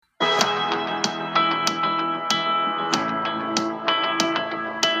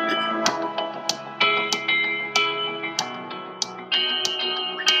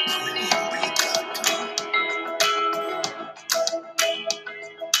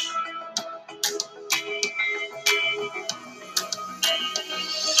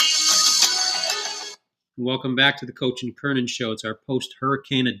Welcome back to the Coach and Kernan Show. It's our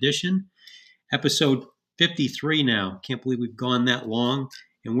post-hurricane edition, episode 53 now. Can't believe we've gone that long.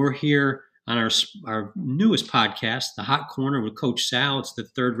 And we're here on our newest podcast, The Hot Corner with Coach Sal. It's the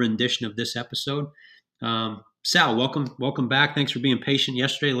third rendition of this episode. Sal, welcome back. Thanks for being patient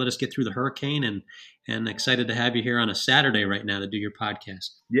yesterday. Let us get through the hurricane, and excited to have you here on a Saturday right now to do your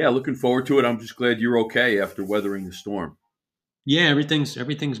podcast. Yeah, looking forward to it. I'm just glad you're okay after weathering the storm. Yeah,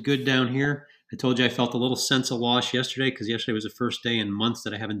 everything's good down here. I told you I felt a little sense of loss yesterday because yesterday was the first day in months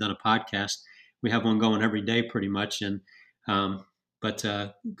that I haven't done a podcast. We have one going every day pretty much, and but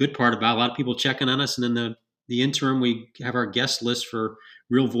good part about a lot of people checking on us, and in the interim we have our guest list for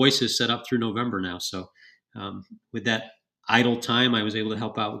Real Voices set up through November now. So with that idle time, I was able to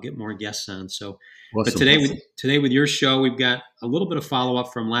help out get more guests on. So, awesome. But today with your show, we've got a little bit of follow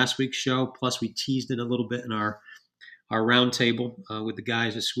up from last week's show. Plus, we teased it a little bit in our roundtable with the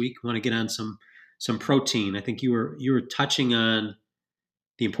guys this week. We want to get on some protein. I think you were touching on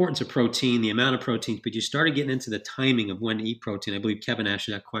the importance of protein, the amount of protein, but you started getting into the timing of when to eat protein. I believe Kevin asked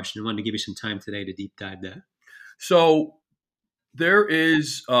you that question. I wanted to give you some time today to deep dive that. So there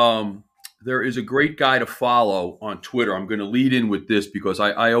is a great guy to follow on Twitter. I'm going to lead in with this because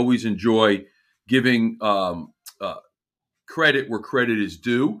I always enjoy giving credit where credit is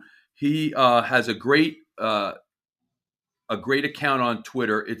due. He has a great account on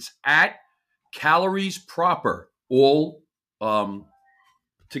Twitter. It's at Calories Proper, all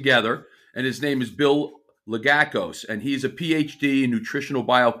together. And his name is Bill Lagakos, and he's a PhD in nutritional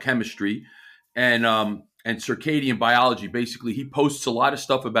biochemistry and circadian biology. Basically, he posts a lot of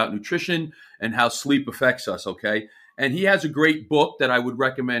stuff about nutrition and how sleep affects us, okay? And he has a great book that I would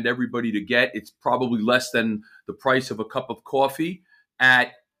recommend everybody to get. It's probably less than the price of a cup of coffee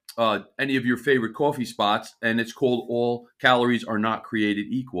at any of your favorite coffee spots, and it's called All Calories Are Not Created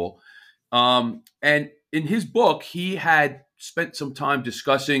Equal. And in his book, he had spent some time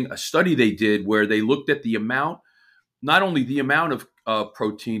discussing a study they did where they looked at the amount, not only the amount of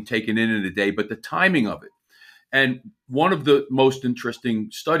protein taken in a day, but the timing of it. And one of the most interesting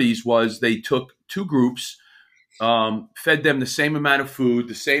studies was they took two groups, fed them the same amount of food,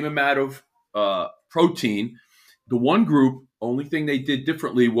 the same amount of protein. The one group, only thing they did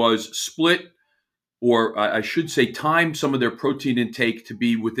differently was split, or I should say time some of their protein intake to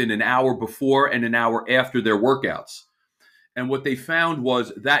be within an hour before and an hour after their workouts. And what they found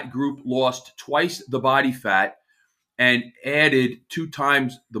was that group lost twice the body fat and added 2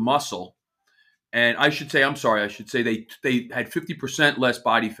 times the muscle. And I should say they had 50% less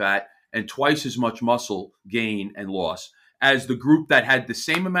body fat and twice as much muscle gain and loss as the group that had the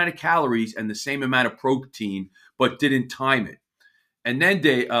same amount of calories and the same amount of protein, but didn't time it. And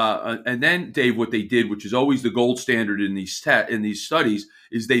then Dave, what they did, which is always the gold standard in these studies,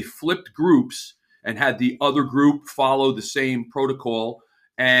 is they flipped groups and had the other group follow the same protocol,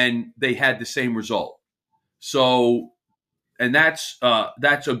 and they had the same result. So, and that's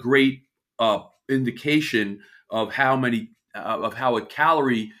a great indication of how a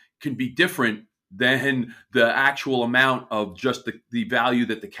calorie can be different than the actual amount of just the value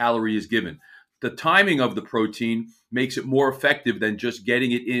that the calorie is given. The timing of the protein makes it more effective than just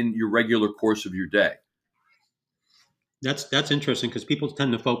getting it in your regular course of your day. That's interesting because people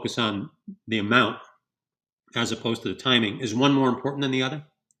tend to focus on the amount as opposed to the timing. Is one more important than the other?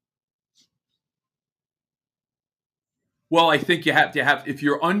 Well, I think you have to have, if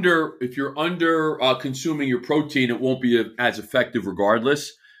you're under consuming your protein, it won't be as effective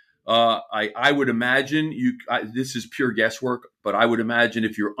regardless. I would imagine this is pure guesswork, but I would imagine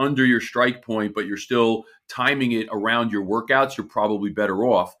if you're under your strike point, but you're still timing it around your workouts, you're probably better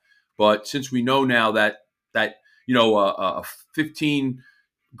off. But since we know now that a 15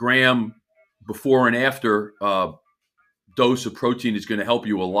 gram before and after dose of protein is going to help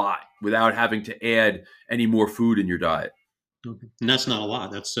you a lot without having to add any more food in your diet. Okay. And that's not a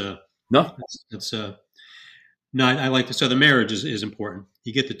lot. That's no. No, I like this. So the marriage is important.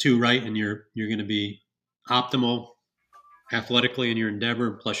 You get the two right, and you're going to be optimal athletically in your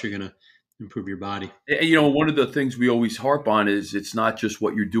endeavor. Plus, you're going to improve your body. One of the things we always harp on is it's not just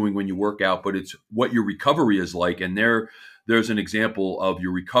what you're doing when you work out, but it's what your recovery is like. And there's an example of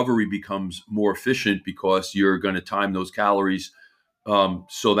your recovery becomes more efficient because you're going to time those calories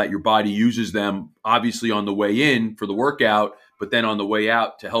so that your body uses them, obviously on the way in for the workout, but then on the way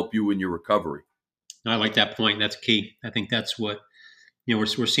out to help you in your recovery. I like that point. That's key. I think that's what, we're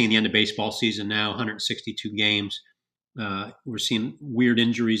seeing the end of baseball season now, 162 games. We're seeing weird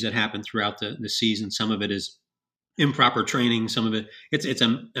injuries that happen throughout the season. Some of it is improper training. Some of it's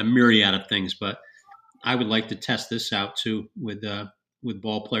a myriad of things, but I would like to test this out too with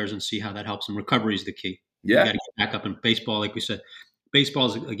ball players and see how that helps them. Recovery is the key. We Yeah. got to get back up in baseball. Like we said, baseball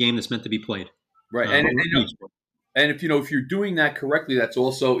is a game that's meant to be played. Right. Any sport. And if you're doing that correctly, that's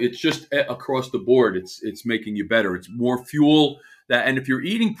also, it's just across the board. It's making you better. It's more fuel that, and if you're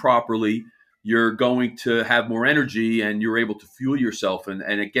eating properly, you're going to have more energy and you're able to fuel yourself, and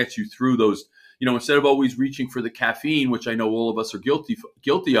it gets you through those. Instead of always reaching for the caffeine, which I know all of us are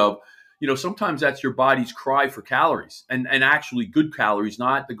guilty of. Sometimes that's your body's cry for calories, and actually good calories,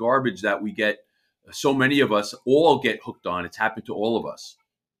 not the garbage that we get. So many of us all get hooked on. It's happened to all of us.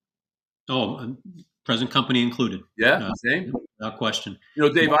 Oh, present company included. Yeah, same. Without question.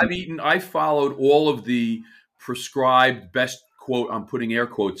 Dave, I followed all of the prescribed best, quote, I'm putting air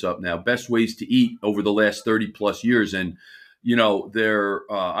quotes up now, best ways to eat over the last 30 plus years. And,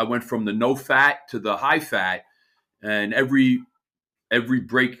 I went from the no fat to the high fat, and every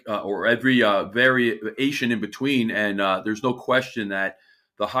break or every variation in between. And there's no question that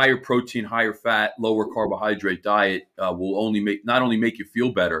the higher protein, higher fat, lower carbohydrate diet will not only make you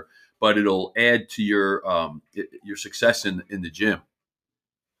feel better, but it'll add to your success in the gym.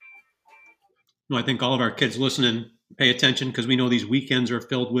 No, I think all of our kids listening pay attention, because we know these weekends are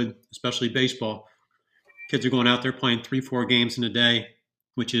filled with, especially baseball. Kids are going out there playing 3-4 games in a day,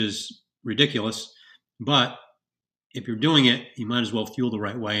 which is ridiculous. But if you're doing it, you might as well fuel the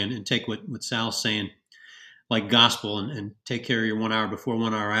right way, and take what Sal's saying like gospel, and take care of your 1 hour before,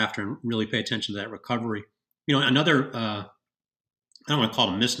 1 hour after, and really pay attention to that recovery. Another, I don't want to call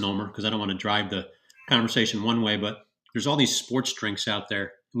it a misnomer, because I don't want to drive the conversation one way, but there's all these sports drinks out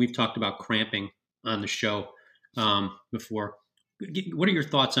there. And we've talked about cramping on the show before. What are your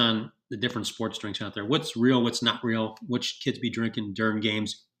thoughts on the different sports drinks out there? What's real, what's not real? What should kids be drinking during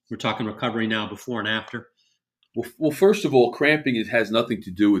games? We're talking recovery now, before and after. Well, first of all, cramping has nothing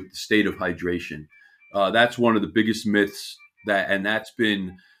to do with the state of hydration. That's one of the biggest myths, and that's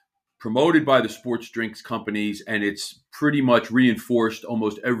been promoted by the sports drinks companies, and it's pretty much reinforced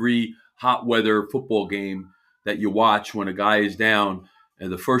almost every hot weather football game that you watch. When a guy is down,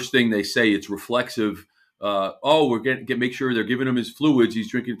 and the first thing they say, it's reflexive. We're getting make sure they're giving him his fluids.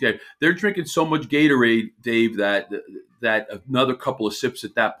 He's drinking. They're drinking so much Gatorade, Dave, that another couple of sips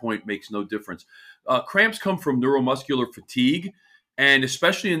at that point makes no difference. Cramps come from neuromuscular fatigue, and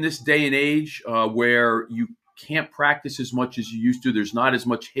especially in this day and age where you can't practice as much as you used to. There's not as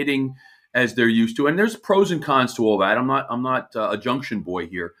much hitting as they're used to, and there's pros and cons to all that. I'm not a junction boy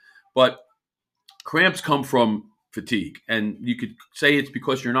here, but cramps come from fatigue, and you could say it's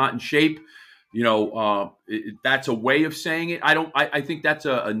because you're not in shape. That's a way of saying it. I think that's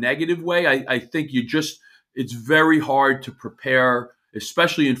a negative way. I think it's very hard to prepare,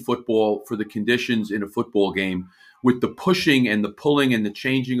 especially in football, for the conditions in a football game, with the pushing and the pulling and the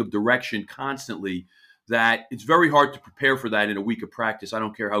changing of direction constantly, that it's very hard to prepare for that in a week of practice. I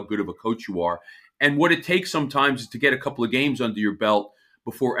don't care how good of a coach you are. And what it takes sometimes is to get a couple of games under your belt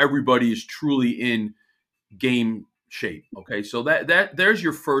before everybody is truly in game shape. Okay, so that there's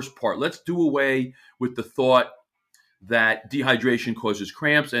your first part. Let's do away with the thought that dehydration causes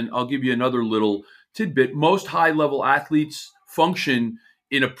cramps. And I'll give you another little tidbit. Most high-level athletes function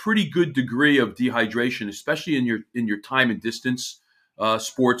in a pretty good degree of dehydration, especially in your time and distance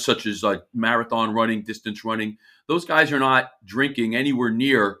sports, such as marathon running, distance running. Those guys are not drinking anywhere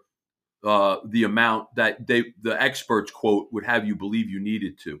near the amount that the experts, quote, would have you believe you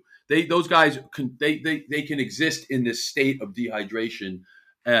needed to. Those guys can exist in this state of dehydration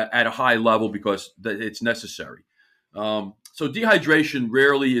at a high level because it's necessary. So dehydration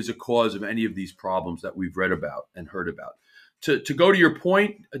rarely is a cause of any of these problems that we've read about and heard about. To go to your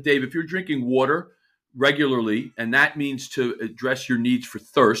point, Dave, if you're drinking water regularly, and that means to address your needs for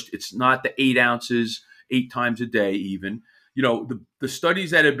thirst, it's not the 8 ounces 8 times a day even. The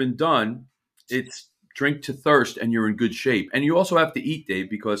studies that have been done, it's drink to thirst and you're in good shape. And you also have to eat, Dave,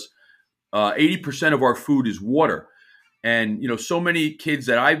 because 80% of our food is water. And, so many kids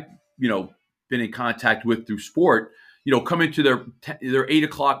that I've, been in contact with through sport, come into their 8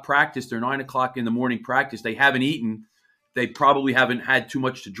 o'clock practice, their 9 o'clock in the morning practice, they haven't eaten. They probably haven't had too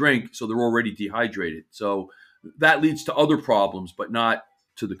much to drink, so they're already dehydrated. So that leads to other problems, but not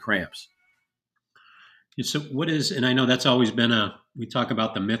to the cramps. So and I know that's always been we talk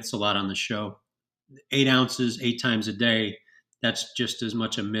about the myths a lot on the show. 8 ounces, 8 times a day, that's just as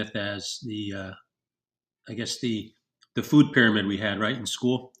much a myth as the food pyramid we had, right, in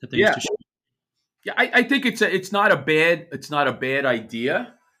school that they used to show. Yeah, I think it's not a bad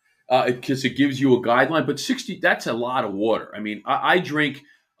idea. Because it gives you a guideline, but 60, that's a lot of water. I mean, I drink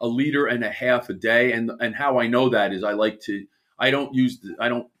 1.5 liters a day. And how I know that is I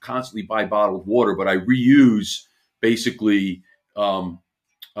don't constantly buy bottled water, but I reuse basically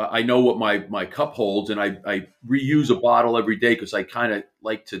I know what my cup holds, and I reuse a bottle every day because I kind of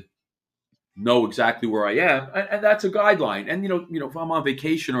like to know exactly where I am, and that's a guideline. And if I'm on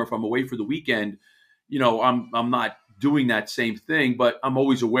vacation or if I'm away for the weekend, I'm not doing that same thing, but I'm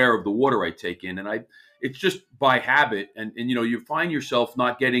always aware of the water I take in, and it's just by habit, and you find yourself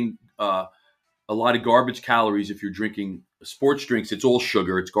not getting a lot of garbage calories if you're drinking sports drinks. It's all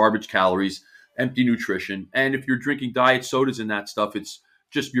sugar, it's garbage calories, empty nutrition, and if you're drinking diet sodas and that stuff, it's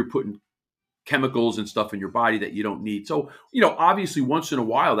just you're putting chemicals and stuff in your body that you don't need. So, obviously once in a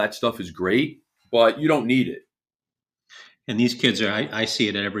while that stuff is great, but you don't need it. And these kids I see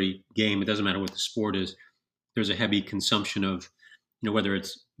it at every game. It doesn't matter what the sport is. There's a heavy consumption of, whether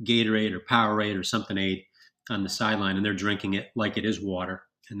it's Gatorade or Powerade or something aid on the sideline, and they're drinking it like it is water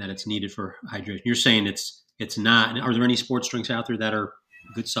and that it's needed for hydration. You're saying it's not. Are there any sports drinks out there that are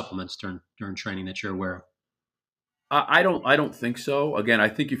good supplements during training that you're aware of? I don't think so. Again, I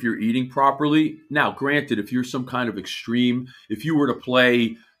think if you're eating properly, now granted, if you're some kind of extreme, if you were to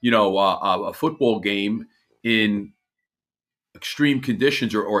play, a football game in extreme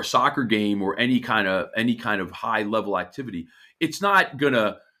conditions, or a soccer game, or any kind of high level activity, it's not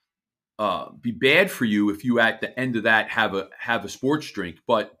gonna be bad for you if you at the end of that have a sports drink.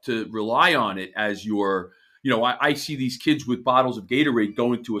 But to rely on it as your, I see these kids with bottles of Gatorade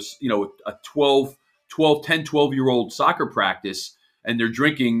going to a 12 year old soccer practice, and they're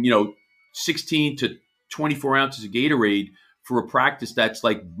drinking 16 to 24 ounces of Gatorade for a practice that's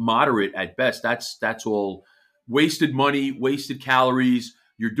like moderate at best. That's all wasted money, wasted calories.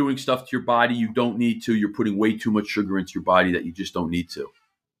 You're doing stuff to your body you don't need to. You're putting way too much sugar into your body that you just don't need to.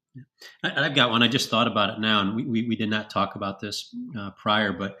 I've got one. I just thought about it now, and we did not talk about this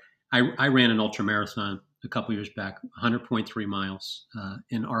prior, but I ran an ultra marathon a couple years back, 100.3 miles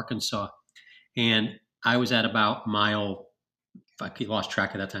in Arkansas, and I was at about mile, I lost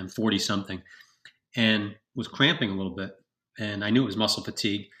track of that time, 40 something, and was cramping a little bit, and I knew it was muscle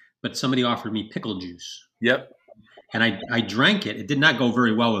fatigue, but somebody offered me pickle juice. Yep. And I drank it. It did not go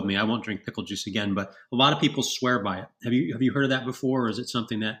very well with me. I won't drink pickle juice again, but a lot of people swear by it. Have you heard of that before, or is it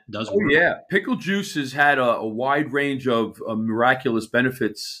something that does work? Oh, yeah. Pickle juice has had a wide range of miraculous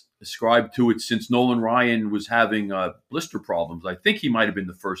benefits ascribed to it since Nolan Ryan was having blister problems. I think he might have been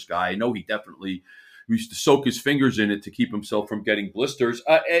the first guy. I know he definitely used to soak his fingers in it to keep himself from getting blisters.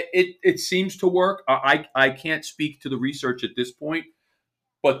 It seems to work. I can't speak to the research at this point,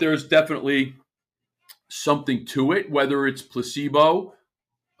 but there's definitely something to it. Whether it's placebo,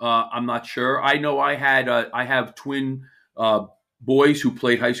 I'm not sure. I know I have twin boys who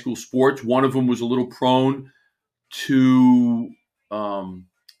played high school sports. One of them was a little prone to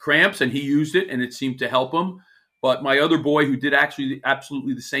cramps, and he used it, and it seemed to help him. But my other boy, who did actually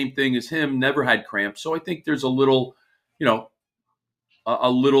absolutely the same thing as him, never had cramps. So I think there's a little, myth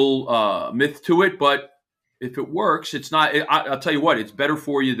to it. But if it works, it's not. I'll tell you what, it's better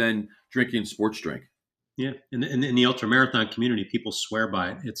for you than drinking a sports drink. Yeah, in the ultra marathon community, people swear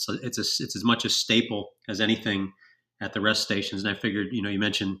by it. It's as much a staple as anything at the rest stations. And I figured, you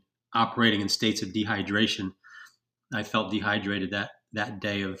mentioned operating in states of dehydration. I felt dehydrated that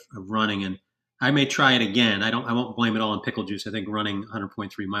day of running, and I may try it again. I won't blame it all on pickle juice. I think running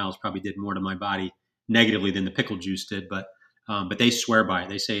 100.3 miles probably did more to my body negatively than the pickle juice did. But they swear by it.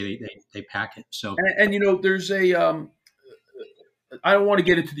 They say they pack it. So and there's a I don't want to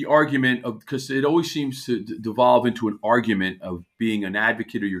get into the argument of, because it always seems to devolve into an argument of being an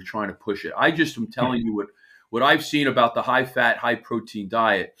advocate or you're trying to push it. I just am telling you what I've seen about the high fat, high protein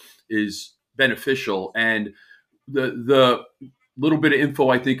diet is beneficial. And the little bit of info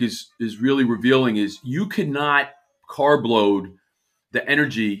I think is really revealing is you cannot carb load the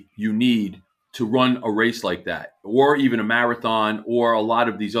energy you need to run a race like that, or even a marathon, or a lot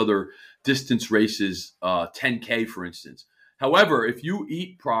of these other distance races, 10K, for instance. However, if you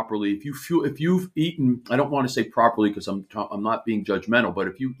eat properly, if you've eaten, I don't want to say properly because I'm not being judgmental, but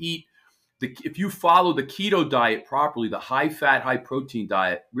if you follow the keto diet properly, the high fat, high protein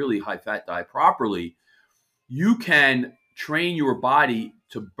diet, really high fat diet properly, you can train your body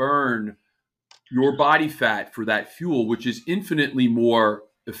to burn your body fat for that fuel, which is infinitely more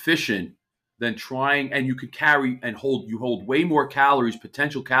efficient than trying, and you could carry and hold way more calories,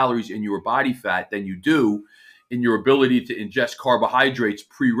 potential calories in your body fat than you do in your ability to ingest carbohydrates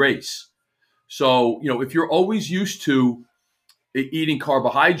pre-race. So, if you're always used to eating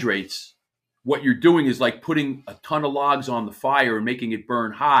carbohydrates, what you're doing is like putting a ton of logs on the fire and making it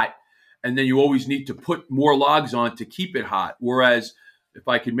burn hot. And then you always need to put more logs on to keep it hot. Whereas, if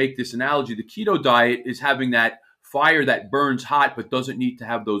I could make this analogy, the keto diet is having that fire that burns hot but doesn't need to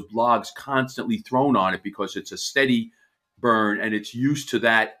have those logs constantly thrown on it, because it's a steady burn, and it's used to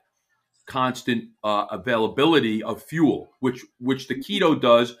that constant availability of fuel, which the keto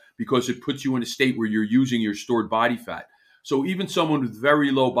does because it puts you in a state where you're using your stored body fat. So even someone with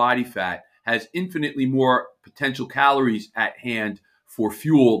very low body fat has infinitely more potential calories at hand for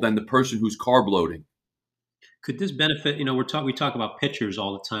fuel than the person who's carb loading. Could this benefit? We talk about pitchers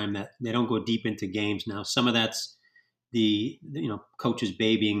all the time that they don't go deep into games now. Some of that's the coaches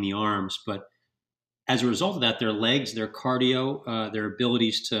babying the arms, but as a result of that, their legs, their cardio, their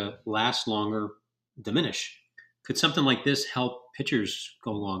abilities to last longer diminish. Could something like this help pitchers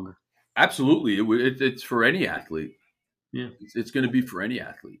go longer? Absolutely, it's for any athlete. Yeah, It's going to be for any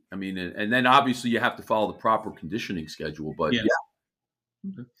athlete. I mean, and then obviously you have to follow the proper conditioning schedule. But yeah.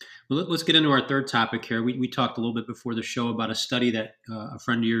 Okay. Well, let's get into our third topic here. We talked a little bit before the show about a study that a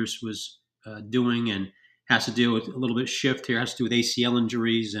friend of yours was doing and has to deal with a little bit shift here, has to do with ACL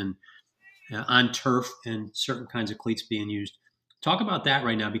injuries and on turf and certain kinds of cleats being used. Talk about that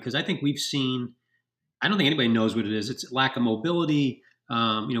right now, because I think we've seen, I don't think anybody knows what it is. It's lack of mobility.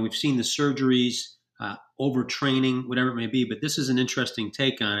 We've seen the surgeries, overtraining, whatever it may be, but this is an interesting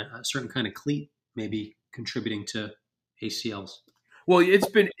take on it. A certain kind of cleat maybe contributing to ACLs. Well,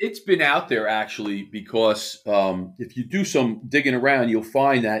 it's been out there actually because if you do some digging around, you'll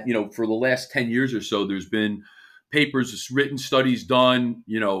find that for the last 10 years or so, there's been papers, written studies done.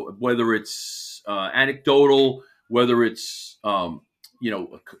 Whether it's anecdotal, whether it's a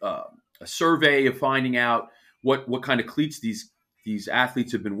survey of finding out what kind of cleats these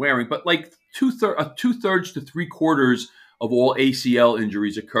athletes have been wearing. But like two-thirds to three-quarters of all ACL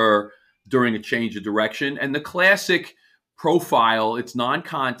injuries occur during a change of direction, and the classic profile, it's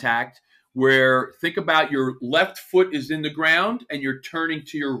non-contact, where think about your left foot is in the ground and you're turning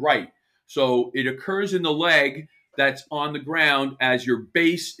to your right. So it occurs in the leg that's on the ground as your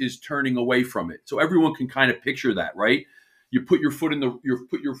base is turning away from it. So everyone can kind of picture that, right? You put your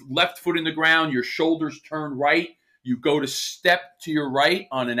left foot in the ground, your shoulders turn right, you go to step to your right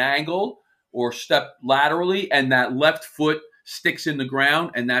on an angle or step laterally, and that left foot sticks in the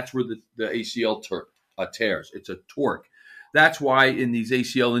ground, and that's where the ACL tears. It's a torque. That's why in these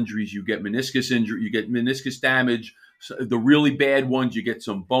ACL injuries, you get meniscus injury, you get meniscus damage. So the really bad ones, you get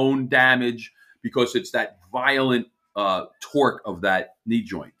some bone damage because it's that violent torque of that knee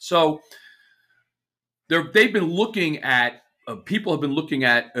joint. So they've been looking at, people have been looking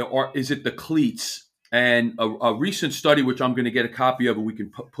at, or is it the cleats? And a recent study, which I'm going to get a copy of and we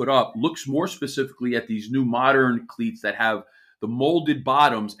can put up, looks more specifically at these new modern cleats that have the molded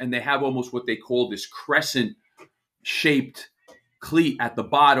bottoms, and they have almost what they call this crescent shaped cleat at the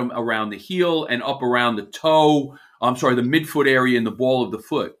bottom around the heel and up around the toe. The midfoot area and the ball of the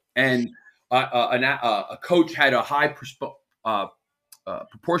foot. And a coach had a high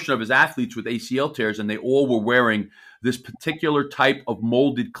proportion of his athletes with ACL tears, and they all were wearing this particular type of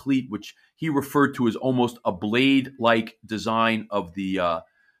molded cleat, which he referred to as almost a blade-like design of the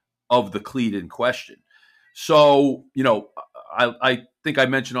cleat in question. So, I think I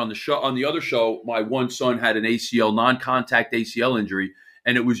mentioned on the other show, my one son had an non-contact ACL injury,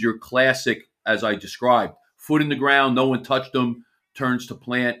 and it was your classic, as I described, foot in the ground, no one touched him, turns to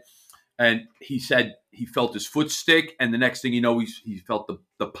plant, and he said he felt his foot stick, and the next thing you know, he felt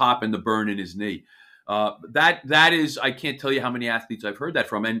the pop and the burn in his knee. That is, I can't tell you how many athletes I've heard that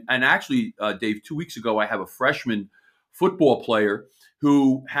from, and actually, Dave, 2 weeks ago, I have a freshman football player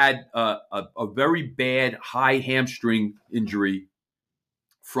who had a very bad high hamstring injury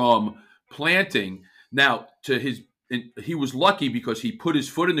from planting. Now, he was lucky because he put his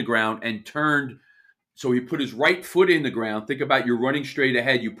foot in the ground and turned. So he put his right foot in the ground. Think about you're running straight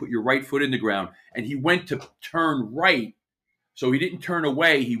ahead. You put your right foot in the ground, and he went to turn right. So he didn't turn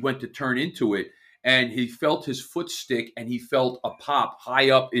away. He went to turn into it, and he felt his foot stick, and he felt a pop high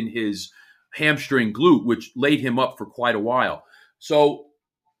up in his hamstring glute, which laid him up for quite a while. So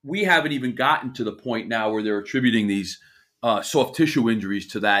we haven't even gotten to the point now where they're attributing these soft tissue injuries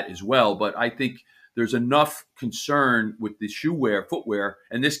to that as well. But I think there's enough concern with the footwear,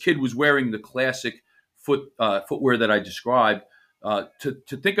 and this kid was wearing the classic footwear that I described,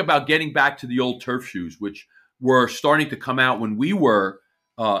 to think about getting back to the old turf shoes, which were starting to come out when we were,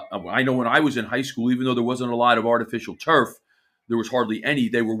 I know when I was in high school, even though there wasn't a lot of artificial turf, there was hardly any.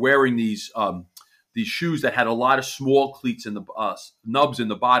 They were wearing these shoes that had a lot of small cleats in the nubs in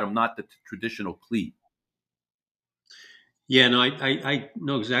the bottom, not the traditional cleat. Yeah, no, I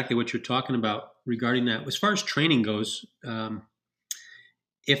know exactly what you're talking about regarding that. As far as training goes,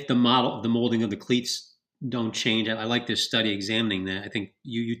 if the molding of the cleats don't change, I like this study examining that. I think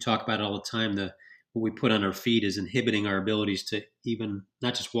you talk about it all the time. What we put on our feet is inhibiting our abilities to even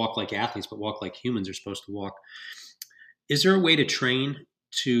not just walk like athletes, but walk like humans are supposed to walk. Is there a way to train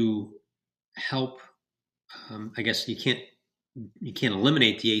to help? I guess you can't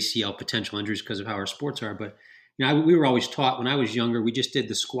eliminate the ACL potential injuries because of how our sports are, but we were always taught when I was younger, we just did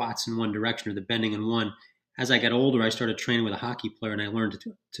the squats in one direction or the bending in one. As I got older, I started training with a hockey player, and I learned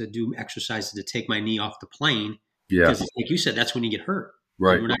to do exercises to take my knee off the plane Yeah. because, like you said, that's when you get hurt.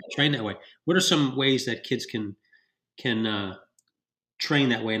 Right. We're not trained that way. What are some ways that kids can train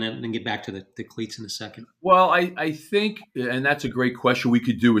that way, and then get back to the cleats in a second? Well, I think, and that's a great question. We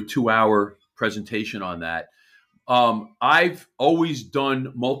could do a 2-hour presentation on that. I've always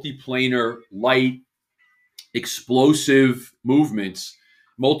done multiplanar, light, explosive movements.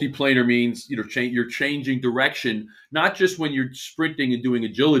 Multiplanar means you're changing direction, not just when you're sprinting and doing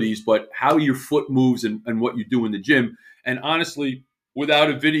agilities, but how your foot moves and what you do in the gym. And honestly, without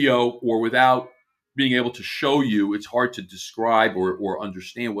a video or without being able to show you, it's hard to describe or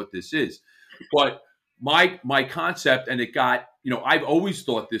understand what this is. But my concept, and it got, I've always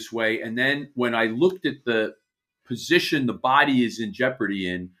thought this way. And then when I looked at the position the body is in jeopardy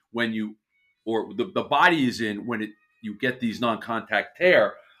in when you, or the body is in when you get these non-contact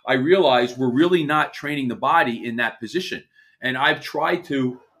tear, I realized we're really not training the body in that position. And I've tried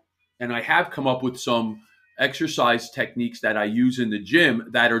to, and I have come up with some exercise techniques that I use in the gym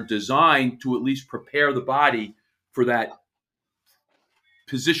that are designed to at least prepare the body for that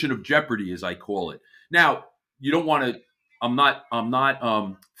position of jeopardy, as I call it. Now, you don't want to, I'm not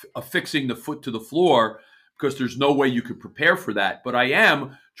affixing the foot to the floor, because there's no way you could prepare for that. But I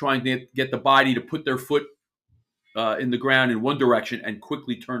am trying to get the body to put their foot in the ground in one direction and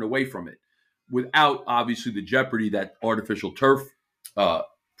quickly turn away from it, without obviously the jeopardy that artificial turf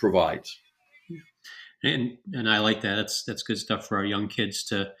provides. And I like that. That's good stuff for our young kids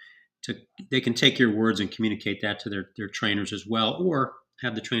to they can take your words and communicate that to their trainers as well, or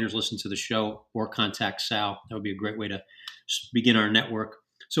have the trainers listen to the show or contact Sal. That would be a great way to begin our network.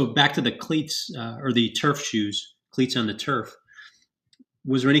 So back to the cleats or the turf shoes, cleats on the turf.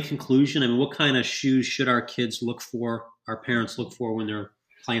 Was there any conclusion? I mean, what kind of shoes should our kids look for, our parents look for when they're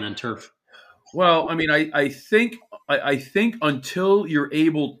playing on turf? Well, I mean, I think until you're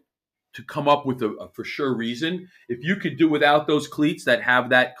able to come up with a for sure reason, if you could do without those cleats that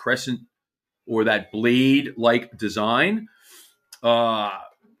have that crescent or that blade like design,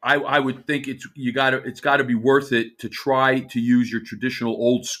 I would think it's got to be worth it to try to use your traditional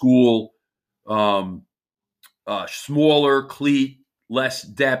old school smaller cleat, less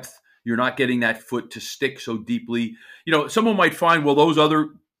depth. You're not getting that foot to stick so deeply. Someone might find, well, those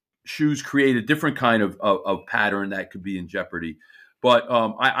other shoes create a different kind of pattern that could be in jeopardy. But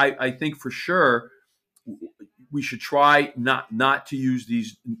I think for sure we should try not to use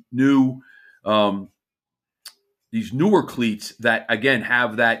these newer cleats that, again,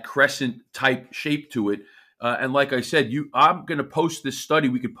 have that crescent type shape to it. And like I said, I'm going to post this study.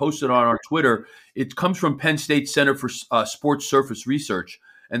 We could post it on our Twitter. It comes from Penn State Center for Sports Surface Research,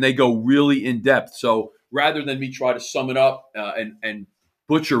 and they go really in depth. So rather than me try to sum it up and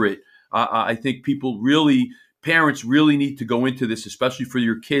butcher it, I think parents really need to go into this, especially for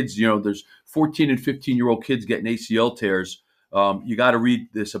your kids. There's 14 and 15-year-old kids getting ACL tears. You got to read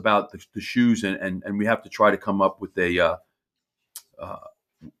this about the shoes, and we have to try to come up with a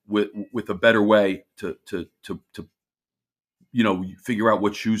with a better way to figure out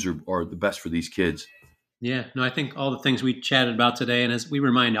what shoes are the best for these kids. Yeah, no, I think all the things we chatted about today, and as we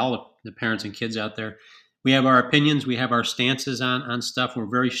remind all the parents and kids out there, we have our opinions, we have our stances on stuff. We're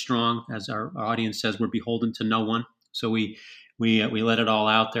very strong, as our audience says. We're beholden to no one, so we let it all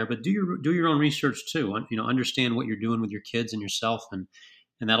out there. But do your own research too. Understand what you're doing with your kids and yourself, and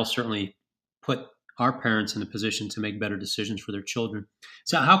that'll certainly put our parents in a position to make better decisions for their children.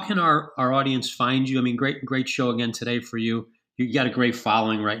 So, how can our audience find you? I mean, great show again today for you. You got a great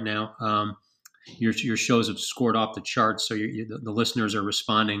following right now. Your shows have scored off the charts, so the listeners are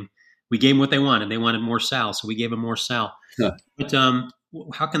responding. We gave them what they wanted. They wanted more Sal, so we gave them more Sal. Yeah. But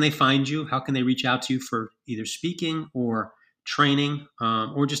how can they find you? How can they reach out to you for either speaking or training,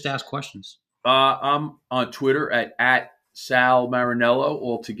 or just ask questions? I'm on Twitter at Sal Marinello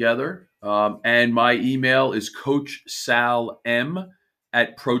altogether. And my email is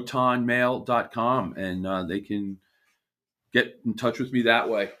coachsalm@protonmail.com. And they can get in touch with me that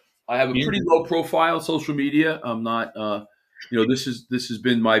way. I have a pretty low profile on social media. I'm not, this has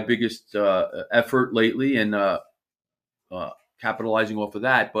been my biggest effort lately, and capitalizing off of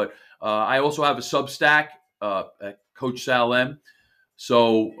that. But I also have a Substack at Coach Sal M.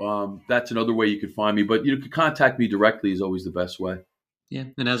 So that's another way you could find me. But you can contact me directly is always the best way. Yeah,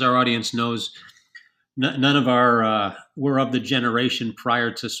 and as our audience knows, none of we're of the generation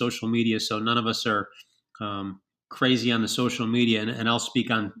prior to social media, so none of us are crazy on the social media, and I'll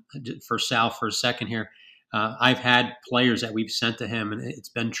speak on for Sal for a second here. I've had players that we've sent to him, and it's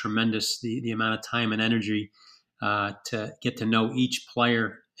been tremendous the amount of time and energy to get to know each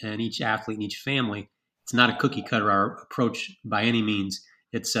player and each athlete and each family. It's not a cookie cutter our approach by any means.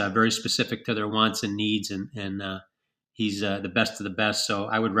 It's very specific to their wants and needs, and he's the best of the best. So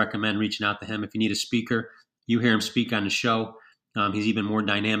I would recommend reaching out to him. If you need a speaker, you hear him speak on the show. He's even more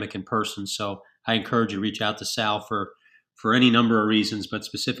dynamic in person. So I encourage you to reach out to Sal for any number of reasons, but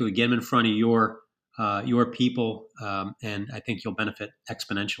specifically get him in front of your people, and I think you'll benefit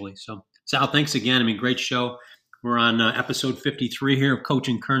exponentially. So Sal, thanks again. I mean, great show. We're on episode 53 here of Coach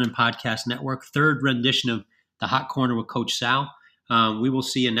and Kernan Podcast Network, third rendition of the Hot Corner with Coach Sal. We will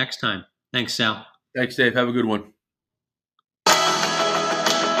see you next time. Thanks, Sal. Thanks, Dave. Have a good one.